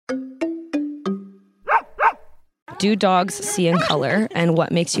Do dogs see in color, and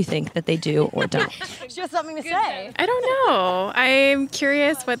what makes you think that they do or don't? She has something to say. I don't know. I'm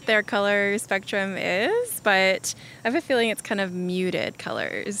curious what their color spectrum is, but I have a feeling it's kind of muted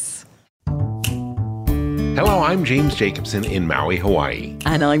colors. Hello, I'm James Jacobson in Maui, Hawaii.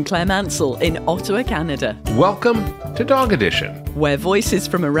 And I'm Claire Mansell in Ottawa, Canada. Welcome to Dog Edition, where voices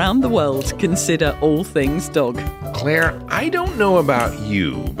from around the world consider all things dog. Claire, I don't know about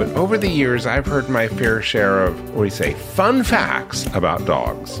you, but over the years I've heard my fair share of, fun facts about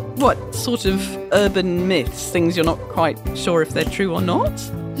dogs. What sort of urban myths, things you're not quite sure if they're true or not?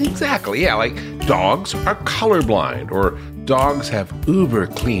 Exactly, yeah, like dogs are colorblind, or dogs have uber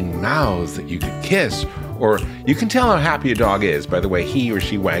clean mouths that you could kiss, or you can tell how happy a dog is by the way he or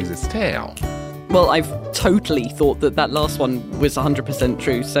she wags its tail. Well, I've totally thought that last one was 100%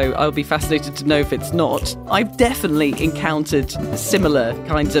 true, so I'll be fascinated to know if it's not. I've definitely encountered similar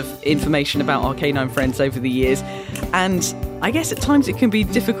kinds of information about our canine friends over the years, and I guess at times it can be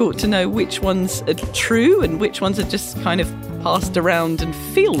difficult to know which ones are true and which ones are just kind of passed around and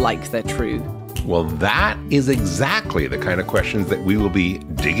feel like they're true. Well, that is exactly the kind of questions that we will be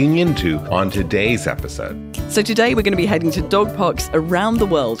digging into on today's episode. So today we're going to be heading to dog parks around the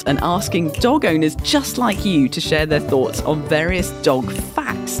world and asking dog owners just like you to share their thoughts on various dog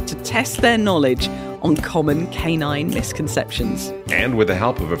facts to test their knowledge on common canine misconceptions. And with the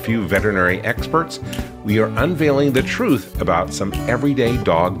help of a few veterinary experts, we are unveiling the truth about some everyday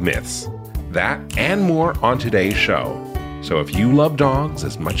dog myths. That and more on today's show. So if you love dogs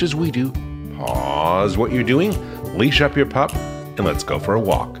as much as we do, pause what you're doing, leash up your pup, and let's go for a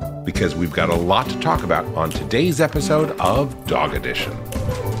walk, because we've got a lot to talk about on today's episode of Dog Edition.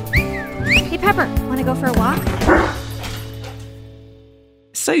 Hey, Pepper, want to go for a walk?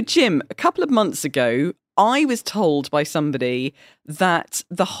 So, Jim, a couple of months ago, I was told by somebody that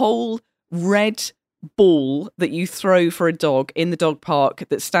the whole red ball that you throw for a dog in the dog park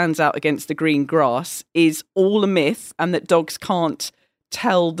that stands out against the green grass is all a myth, and that dogs can't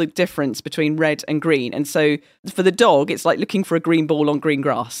tell the difference between red and green. And so for the dog, it's like looking for a green ball on green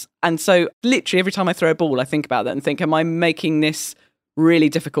grass. And so literally every time I throw a ball, I think about that and think, am I making this really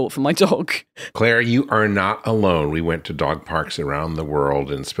difficult for my dog? Claire, you are not alone. We went to dog parks around the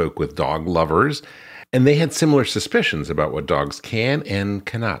world and spoke with dog lovers, and they had similar suspicions about what dogs can and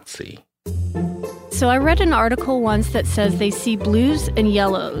cannot see. So I read an article once that says they see blues and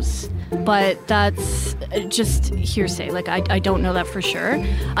yellows, but that's just hearsay. Like, I don't know that for sure.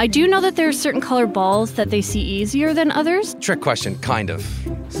 I do know that there are certain color balls that they see easier than others. Trick question, kind of.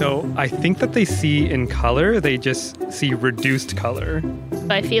 So I think that they see in color, they just see reduced color.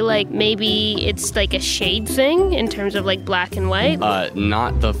 I feel like maybe it's like a shade thing in terms of like black and white.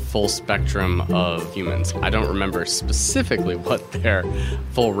 Not the full spectrum of humans. I don't remember specifically what their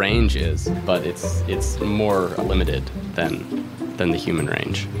full range is, but it's more limited than the human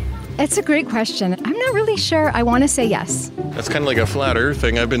range. It's a great question. I'm not really sure. I want to say yes. That's kind of like a flat earth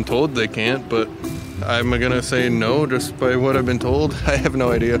thing. I've been told they can't, but I'm going to say no just by what I've been told. I have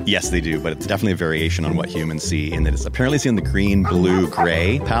no idea. Yes, they do, but it's definitely a variation on what humans see in that it's apparently seen the green, blue,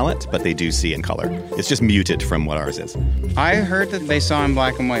 gray palette, but they do see in color. It's just muted from what ours is. I heard that they saw in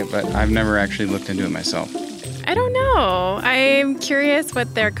black and white, but I've never actually looked into it myself. I don't know. I'm curious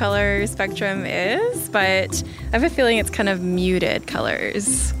what their color spectrum is, but I have a feeling it's kind of muted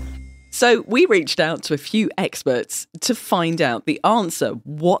colors. So we reached out to a few experts to find out the answer.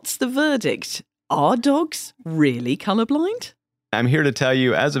 What's the verdict? Are dogs really colorblind? I'm here to tell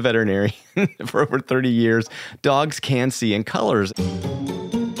you, as a veterinarian for over 30 years, dogs can see in colors.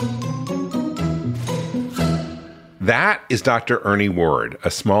 That is Dr. Ernie Ward,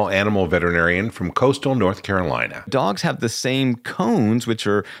 a small animal veterinarian from coastal North Carolina. Dogs have the same cones, which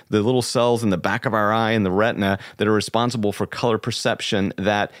are the little cells in the back of our eye and the retina that are responsible for color perception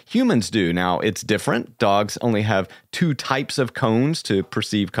that humans do. Now, it's different. Dogs only have 2 types of cones to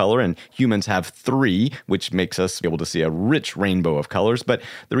perceive color, and humans have 3, which makes us be able to see a rich rainbow of colors. But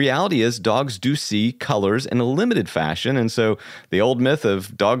the reality is dogs do see colors in a limited fashion, and so the old myth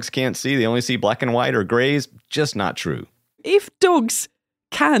of dogs can't see, they only see black and white or grays, just not true. If dogs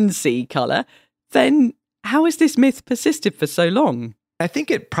can see colour, then how has this myth persisted for so long? I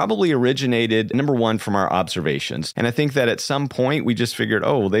think it probably originated, number one, from our observations. And I think that at some point we just figured,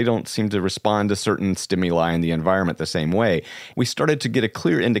 they don't seem to respond to certain stimuli in the environment the same way. We started to get a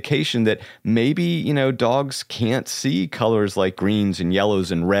clear indication that maybe, dogs can't see colors like greens and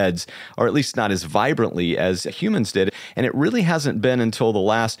yellows and reds, or at least not as vibrantly as humans did. And it really hasn't been until the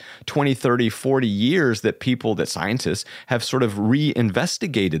last 20, 30, 40 years that scientists have sort of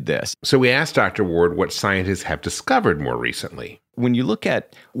reinvestigated this. So we asked Dr. Ward what scientists have discovered more recently. When you look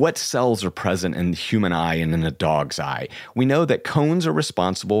at what cells are present in the human eye and in a dog's eye, we know that cones are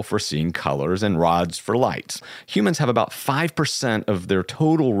responsible for seeing colors and rods for lights. Humans have about 5% of their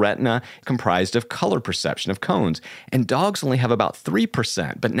total retina comprised of color perception of cones, and dogs only have about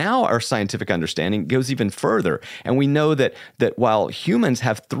 3%. But now our scientific understanding goes even further, and we know that while humans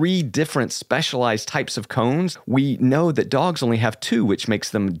have 3 different specialized types of cones, we know that dogs only have 2, which makes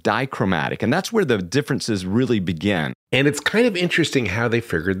them dichromatic, and that's where the differences really begin. And it's kind of interesting how they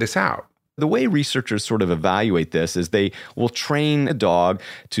figured this out. The way researchers sort of evaluate this is they will train a dog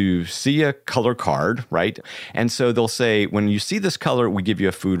to see a color card, right? And so they'll say, when you see this color, we give you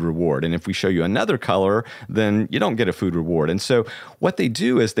a food reward. And if we show you another color, then you don't get a food reward. And so what they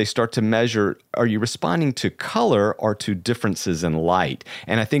do is they start to measure, are you responding to color or to differences in light?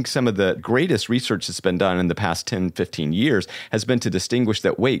 And I think some of the greatest research that's been done in the past 10, 15 years has been to distinguish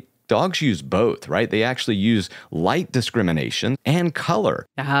that, wait, dogs use both, right? They actually use light discrimination and color.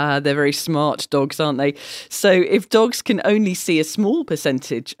 They're very smart dogs, aren't they? So if dogs can only see a small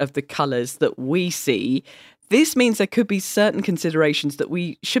percentage of the colours that we see, this means there could be certain considerations that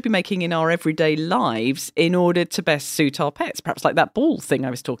we should be making in our everyday lives in order to best suit our pets, perhaps like that ball thing I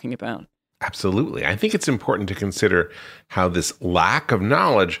was talking about. Absolutely. I think it's important to consider how this lack of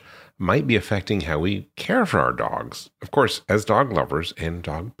knowledge might be affecting how we care for our dogs. Of course, as dog lovers and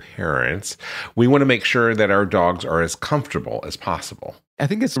dog parents, we want to make sure that our dogs are as comfortable as possible. I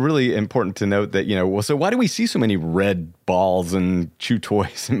think it's really important to note that, so why do we see so many red balls and chew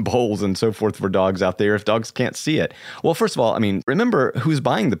toys and bowls and so forth for dogs out there if dogs can't see it? Well, first of all, remember who's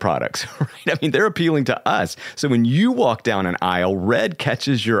buying the products, right? They're appealing to us. So when you walk down an aisle, red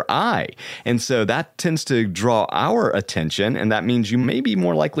catches your eye. And so that tends to draw our attention, and that means you may be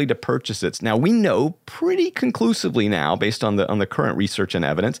more likely to purchase it. Now, we know pretty conclusively now, based on the current research and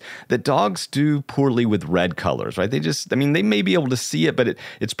evidence, that dogs do poorly with red colors, right? They may be able to see it, but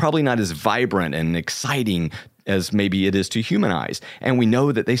it's probably not as vibrant and exciting as maybe it is to human eyes. And we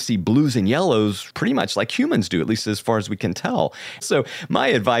know that they see blues and yellows pretty much like humans do, at least as far as we can tell. So my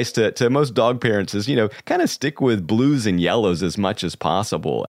advice to most dog parents is, kind of stick with blues and yellows as much as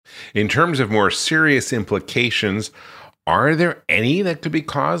possible. In terms of more serious implications, are there any that could be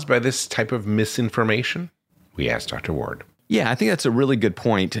caused by this type of misinformation? We asked Dr. Ward. Yeah, I think that's a really good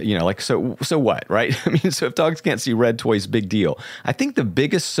point. So what, right? So if dogs can't see red toys, big deal. I think the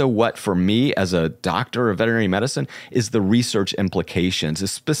biggest so what for me as a doctor of veterinary medicine is the research implications,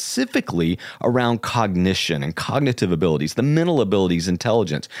 is specifically around cognition and cognitive abilities, the mental abilities,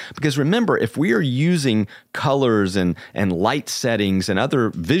 intelligence. Because remember, if we are using colors and light settings and other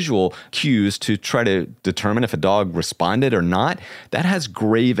visual cues to try to determine if a dog responded or not, that has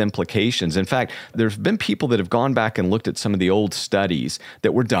grave implications. In fact, there's been people that have gone back and looked at some of the old studies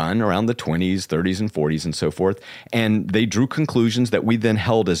that were done around the 20s, 30s, and 40s and so forth, and they drew conclusions that we then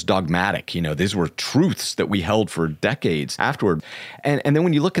held as dogmatic. These were truths that we held for decades afterward. And then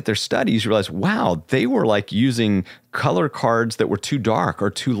when you look at their studies, you realize, wow, they were like using color cards that were too dark or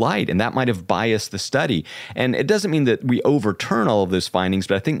too light, and that might have biased the study. And it doesn't mean that we overturn all of those findings,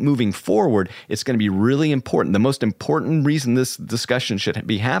 but I think moving forward, it's going to be really important. The most important reason this discussion should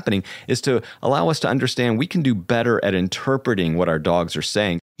be happening is to allow us to understand we can do better at interpreting what our dogs are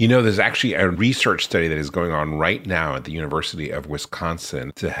saying. There's actually a research study that is going on right now at the University of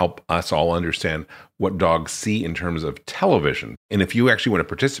Wisconsin to help us all understand what dogs see in terms of television. And if you actually want to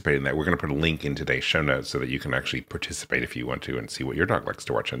participate in that, we're going to put a link in today's show notes so that you can actually participate if you want to and see what your dog likes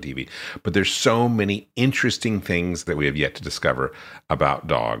to watch on TV. But there's so many interesting things that we have yet to discover about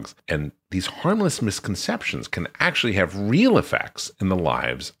dogs. And these harmless misconceptions can actually have real effects in the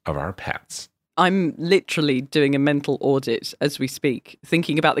lives of our pets. I'm literally doing a mental audit as we speak,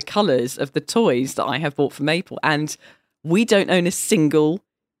 thinking about the colours of the toys that I have bought for Maple. And we don't own a single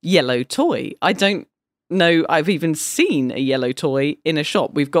yellow toy. I don't know I've even seen a yellow toy in a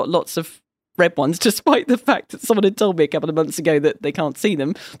shop. We've got lots of red ones, despite the fact that someone had told me a couple of months ago that they can't see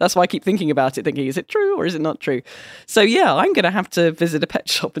them. That's why I keep thinking about it, thinking, is it true or is it not true? So yeah, I'm going to have to visit a pet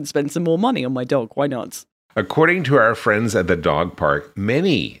shop and spend some more money on my dog. Why not? According to our friends at the dog park,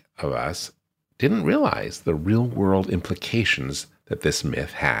 many of us didn't realize the real-world implications that this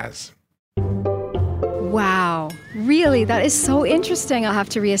myth has. Wow. Really? That is so interesting. I'll have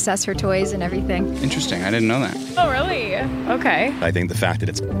to reassess her toys and everything. Interesting. I didn't know that. Oh, really? Okay. I think the fact that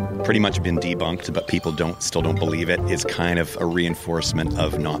it's pretty much been debunked, but people still don't believe it, is kind of a reinforcement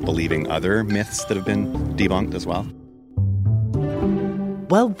of not believing other myths that have been debunked as well.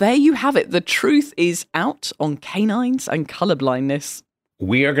 Well, there you have it. The truth is out on canines and colorblindness.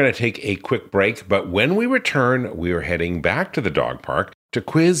 We are going to take a quick break, but when we return, we are heading back to the dog park to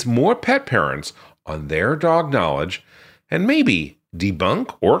quiz more pet parents on their dog knowledge and maybe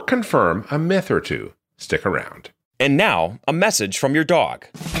debunk or confirm a myth or two. Stick around. And now, a message from your dog.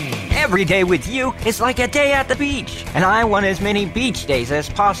 Every day with you is like a day at the beach, and I want as many beach days as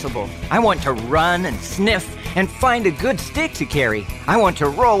possible. I want to run and sniff and find a good stick to carry. I want to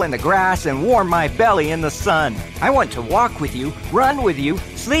roll in the grass and warm my belly in the sun. I want to walk with you, run with you,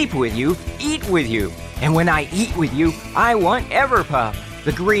 sleep with you, eat with you. And when I eat with you, I want Everpup.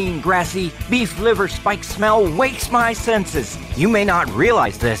 The green, grassy, beef liver spike smell wakes my senses. You may not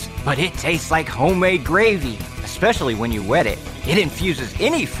realize this, but it tastes like homemade gravy, especially when you wet it. It infuses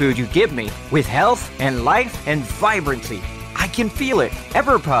any food you give me with health and life and vibrancy. I can feel it,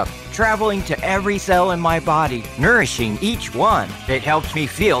 Everpup, traveling to every cell in my body, nourishing each one. It helps me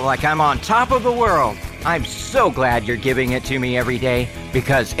feel like I'm on top of the world. I'm so glad you're giving it to me every day,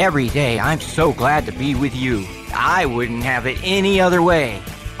 because every day I'm so glad to be with you. I wouldn't have it any other way.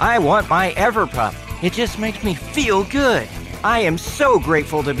 I want my Everpup. It just makes me feel good. I am so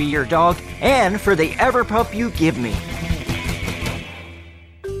grateful to be your dog and for the Everpup you give me.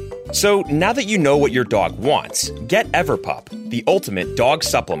 So now that you know what your dog wants, get Everpup, the ultimate dog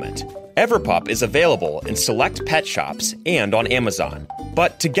supplement. Everpup is available in select pet shops and on Amazon.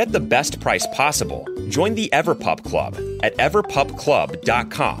 But to get the best price possible, join the Everpup Club at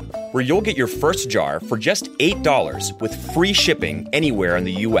everpupclub.com, where you'll get your first jar for just $8 with free shipping anywhere in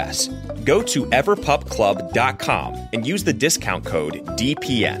the U.S. Go to everpupclub.com and use the discount code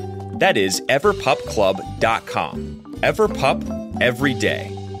DPN. That is everpupclub.com. Everpup, every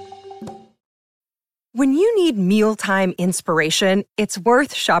day. When you need mealtime inspiration, it's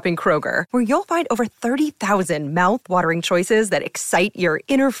worth shopping Kroger, where you'll find over 30,000 mouth-watering choices that excite your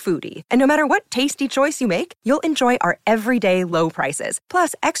inner foodie. And no matter what tasty choice you make, you'll enjoy our everyday low prices,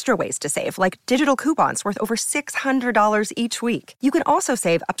 plus extra ways to save, like digital coupons worth over $600 each week. You can also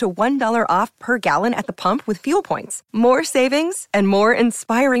save up to $1 off per gallon at the pump with fuel points. More savings and more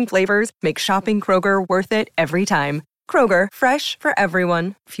inspiring flavors make shopping Kroger worth it every time. Kroger, fresh for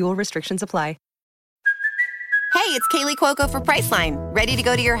everyone. Fuel restrictions apply. Hey, it's Kaylee Cuoco for Priceline. Ready to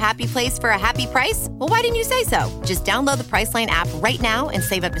go to your happy place for a happy price? Well, why didn't you say so? Just download the Priceline app right now and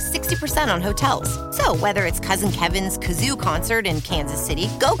save up to 60% on hotels. So whether it's Cousin Kevin's Kazoo Concert in Kansas City,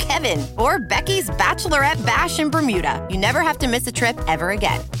 go Kevin, or Becky's Bachelorette Bash in Bermuda, you never have to miss a trip ever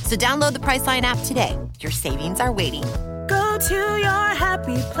again. So download the Priceline app today. Your savings are waiting. Go to your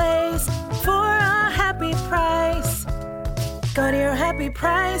happy place for a happy price. Go to your happy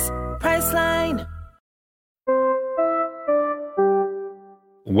price, Priceline.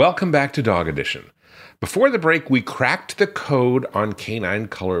 Welcome back to Dog Edition. Before the break, we cracked the code on canine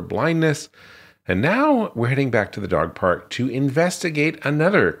color blindness, and now we're heading back to the dog park to investigate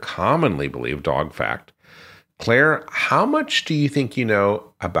another commonly believed dog fact. Claire, how much do you think you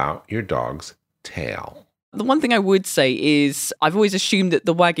know about your dog's tail? The one thing I would say is I've always assumed that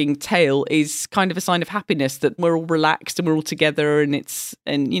the wagging tail is kind of a sign of happiness, that we're all relaxed and we're all together and it's,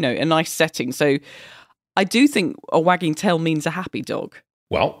 and you know, a nice setting. So I do think a wagging tail means a happy dog.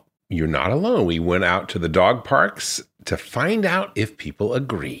 Well, you're not alone. We went out to the dog parks to find out if people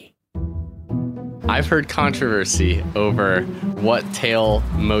agree. I've heard controversy over what tail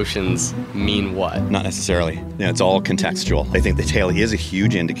motions mean what. Not necessarily. It's all contextual. I think the tail is a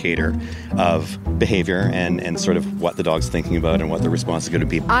huge indicator of behavior and sort of what the dog's thinking about and what the response is going to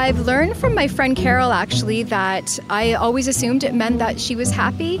be. I've learned from my friend Carol, actually, that I always assumed it meant that she was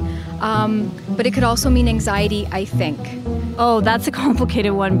happy, but it could also mean anxiety, I think. Oh, that's a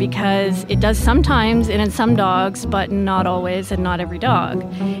complicated one because it does sometimes and in some dogs, but not always and not every dog.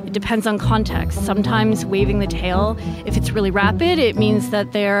 It depends on context. Sometimes waving the tail, if it's really rapid, it means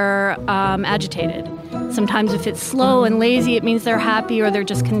that they're agitated. Sometimes if it's slow and lazy, it means they're happy or they're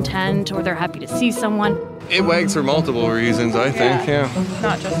just content or they're happy to see someone. It wags for multiple reasons, I think, yeah.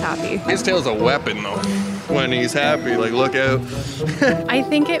 Not just happy. His tail's a weapon, though. When he's happy, like, look out. I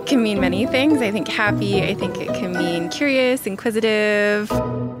think it can mean many things. I think happy. I think it can mean curious, inquisitive.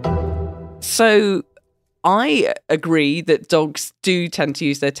 So I agree that dogs do tend to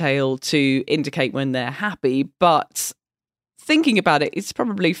use their tail to indicate when they're happy, but thinking about it, it's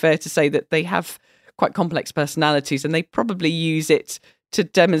probably fair to say that they have quite complex personalities and they probably use it to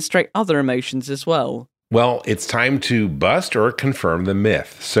demonstrate other emotions as well. Well, it's time to bust or confirm the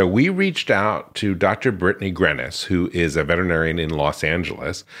myth. So we reached out to Dr. Brittany Grenis, who is a veterinarian in Los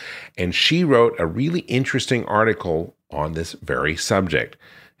Angeles, and she wrote a really interesting article on this very subject.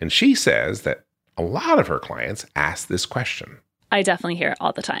 And she says that a lot of her clients ask this question. I definitely hear it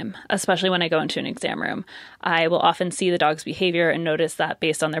all the time, especially when I go into an exam room. I will often see the dog's behavior and notice that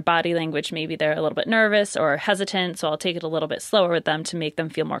based on their body language, maybe they're a little bit nervous or hesitant, so I'll take it a little bit slower with them to make them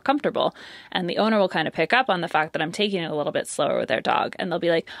feel more comfortable. And the owner will kind of pick up on the fact that I'm taking it a little bit slower with their dog, and they'll be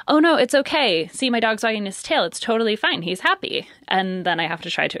like, oh no, it's okay. See, my dog's wagging his tail. It's totally fine. He's happy. And then I have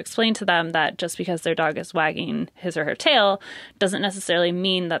to try to explain to them that just because their dog is wagging his or her tail doesn't necessarily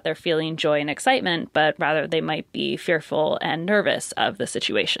mean that they're feeling joy and excitement, but rather they might be fearful and nervous of the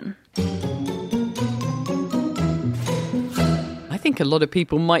situation. I think a lot of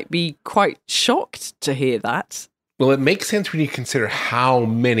people might be quite shocked to hear that. Well, it makes sense when you consider how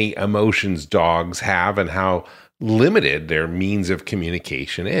many emotions dogs have and how limited their means of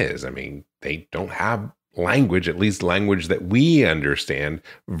communication is. I mean, they don't have language, at least language that we understand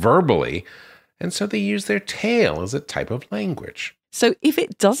verbally, and so they use their tail as a type of language. So if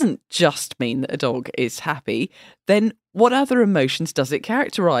it doesn't just mean that a dog is happy, then what other emotions does it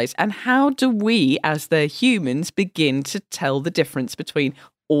characterize? And how do we, as their humans, begin to tell the difference between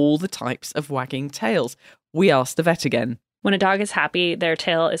all the types of wagging tails? We asked the vet again. When a dog is happy, their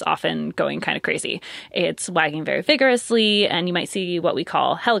tail is often going kind of crazy. It's wagging very vigorously, and you might see what we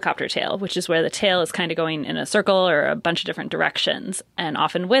call helicopter tail, which is where the tail is kind of going in a circle or a bunch of different directions. And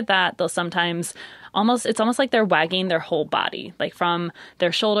often with that, they'll sometimes it's almost like they're wagging their whole body, like from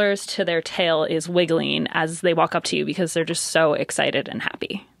their shoulders to their tail is wiggling as they walk up to you because they're just so excited and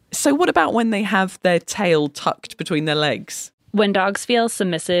happy. So what about when they have their tail tucked between their legs? When dogs feel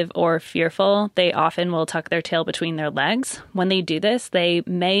submissive or fearful, they often will tuck their tail between their legs. When they do this, they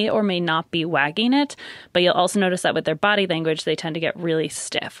may or may not be wagging it, but you'll also notice that with their body language, they tend to get really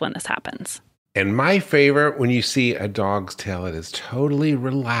stiff when this happens. And my favorite, when you see a dog's tail, it is totally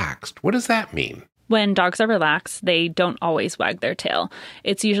relaxed. What does that mean? When dogs are relaxed, they don't always wag their tail.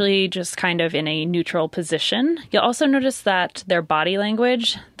 It's usually just kind of in a neutral position. You'll also notice that their body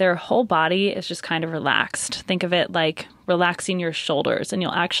language, their whole body is just kind of relaxed. Think of it like relaxing your shoulders, and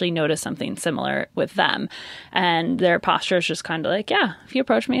you'll actually notice something similar with them. And their posture is just kind of like, yeah, if you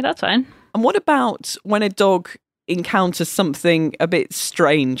approach me, that's fine. And what about when a dog encounters something a bit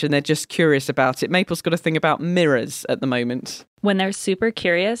strange and they're just curious about it? Maple's got a thing about mirrors at the moment. When they're super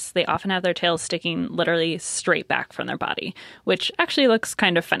curious, they often have their tails sticking literally straight back from their body, which actually looks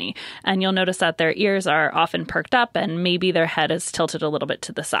kind of funny. And you'll notice that their ears are often perked up and maybe their head is tilted a little bit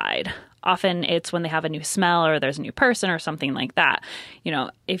to the side. Often it's when they have a new smell or there's a new person or something like that. You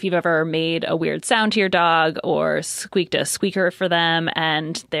know, if you've ever made a weird sound to your dog or squeaked a squeaker for them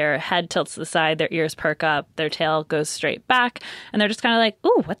and their head tilts to the side, their ears perk up, their tail goes straight back, and they're just kind of like,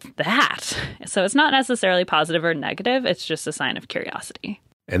 ooh, what's that? So it's not necessarily positive or negative. It's just a sign of curiosity.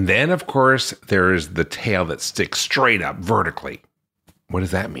 And then, of course, there is the tail that sticks straight up vertically. What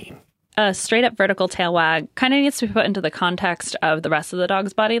does that mean? A straight up vertical tail wag kind of needs to be put into the context of the rest of the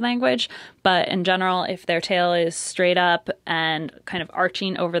dog's body language. But in general, if their tail is straight up and kind of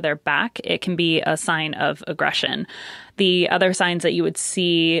arching over their back, it can be a sign of aggression. The other signs that you would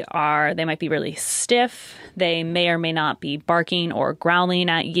see are they might be really stiff. They may or may not be barking or growling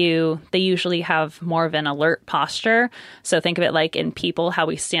at you. They usually have more of an alert posture. So think of it like in people, how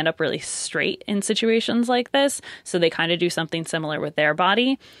we stand up really straight in situations like this. So they kind of do something similar with their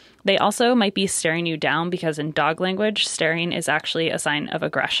body. They also might be staring you down because in dog language, staring is actually a sign of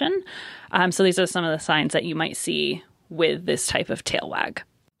aggression. So these are some of the signs that you might see with this type of tail wag.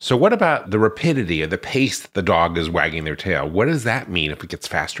 So what about the rapidity or the pace that the dog is wagging their tail? What does that mean if it gets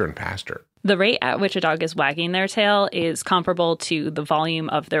faster and faster? The rate at which a dog is wagging their tail is comparable to the volume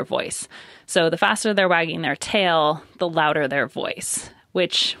of their voice. So the faster they're wagging their tail, the louder their voice,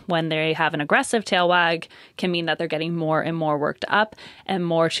 which when they have an aggressive tail wag can mean that they're getting more and more worked up and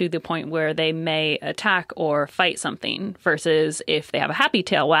more to the point where they may attack or fight something, versus if they have a happy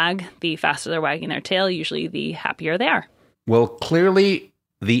tail wag, the faster they're wagging their tail, usually the happier they are. Well, clearly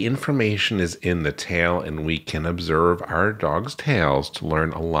the information is in the tail, and we can observe our dog's tails to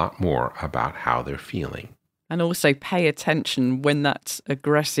learn a lot more about how they're feeling. And also pay attention when that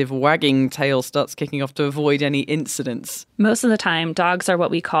aggressive wagging tail starts kicking off to avoid any incidents. Most of the time, dogs are what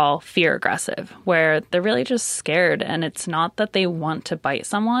we call fear aggressive, where they're really just scared, and it's not that they want to bite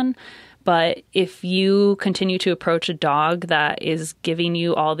someone. But if you continue to approach a dog that is giving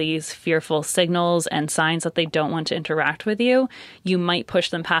you all these fearful signals and signs that they don't want to interact with you, you might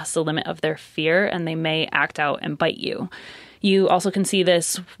push them past the limit of their fear and they may act out and bite you. You also can see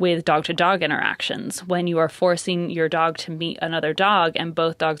this with dog-to-dog interactions. When you are forcing your dog to meet another dog and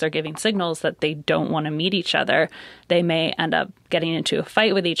both dogs are giving signals that they don't want to meet each other, they may end up getting into a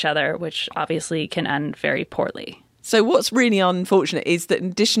fight with each other, which obviously can end very poorly. So what's really unfortunate is that in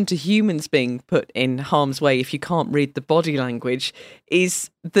addition to humans being put in harm's way if you can't read the body language, is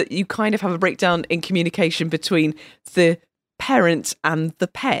that you kind of have a breakdown in communication between the parent and the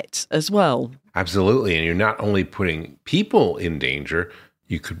pet as well. Absolutely. And you're not only putting people in danger,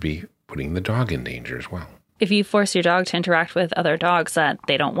 you could be putting the dog in danger as well. If you force your dog to interact with other dogs that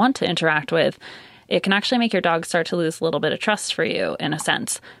they don't want to interact with, it can actually make your dog start to lose a little bit of trust for you, in a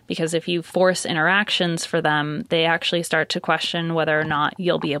sense, because if you force interactions for them, they actually start to question whether or not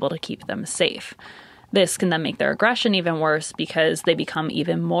you'll be able to keep them safe. This can then make their aggression even worse because they become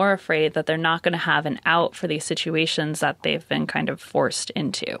even more afraid that they're not going to have an out for these situations that they've been kind of forced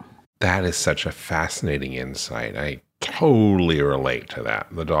into. That is such a fascinating insight. I totally relate to that.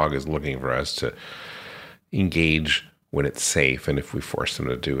 The dog is looking for us to engage when it's safe, and if we force them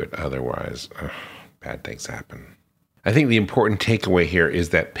to do it otherwise, bad things happen. I think the important takeaway here is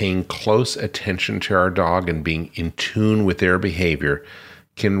that paying close attention to our dog and being in tune with their behavior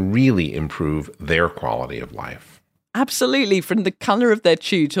can really improve their quality of life. Absolutely, from the colour of their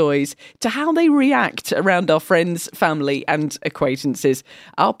chew toys to how they react around our friends, family and acquaintances.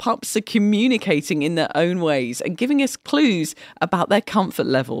 Our pups are communicating in their own ways and giving us clues about their comfort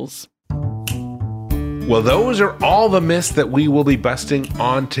levels. Well, those are all the myths that we will be busting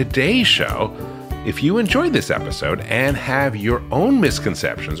on today's show. If you enjoyed this episode and have your own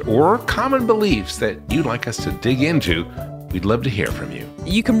misconceptions or common beliefs that you'd like us to dig into, we'd love to hear from you.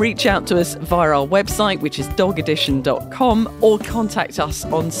 You can reach out to us via our website, which is dogedition.com, or contact us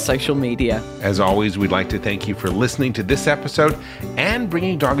on social media. As always, we'd like to thank you for listening to this episode and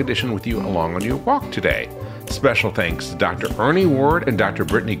bringing Dog Edition with you along on your walk today. Special thanks to Dr. Ernie Ward and Dr.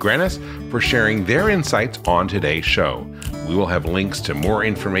 Brittany Grenis for sharing their insights on today's show. We will have links to more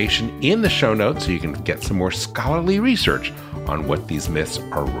information in the show notes so you can get some more scholarly research on what these myths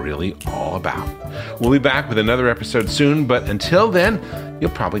are really all about. We'll be back with another episode soon, but until then, you'll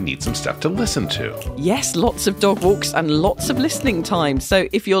probably need some stuff to listen to. Yes, lots of dog walks and lots of listening time. So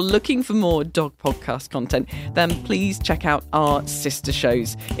if you're looking for more dog podcast content, then please check out our sister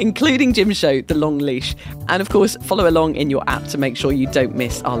shows, including Jim's show, The Long Leash. And of course, follow along in your app to make sure you don't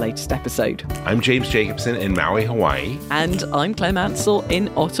miss our latest episode. I'm James Jacobson in Maui, Hawaii. And I'm Claire Mansell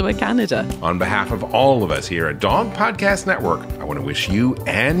in Ottawa, Canada. On behalf of all of us here at Dog Podcast Network, I want to wish you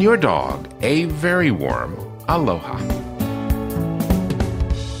and your dog a very warm aloha.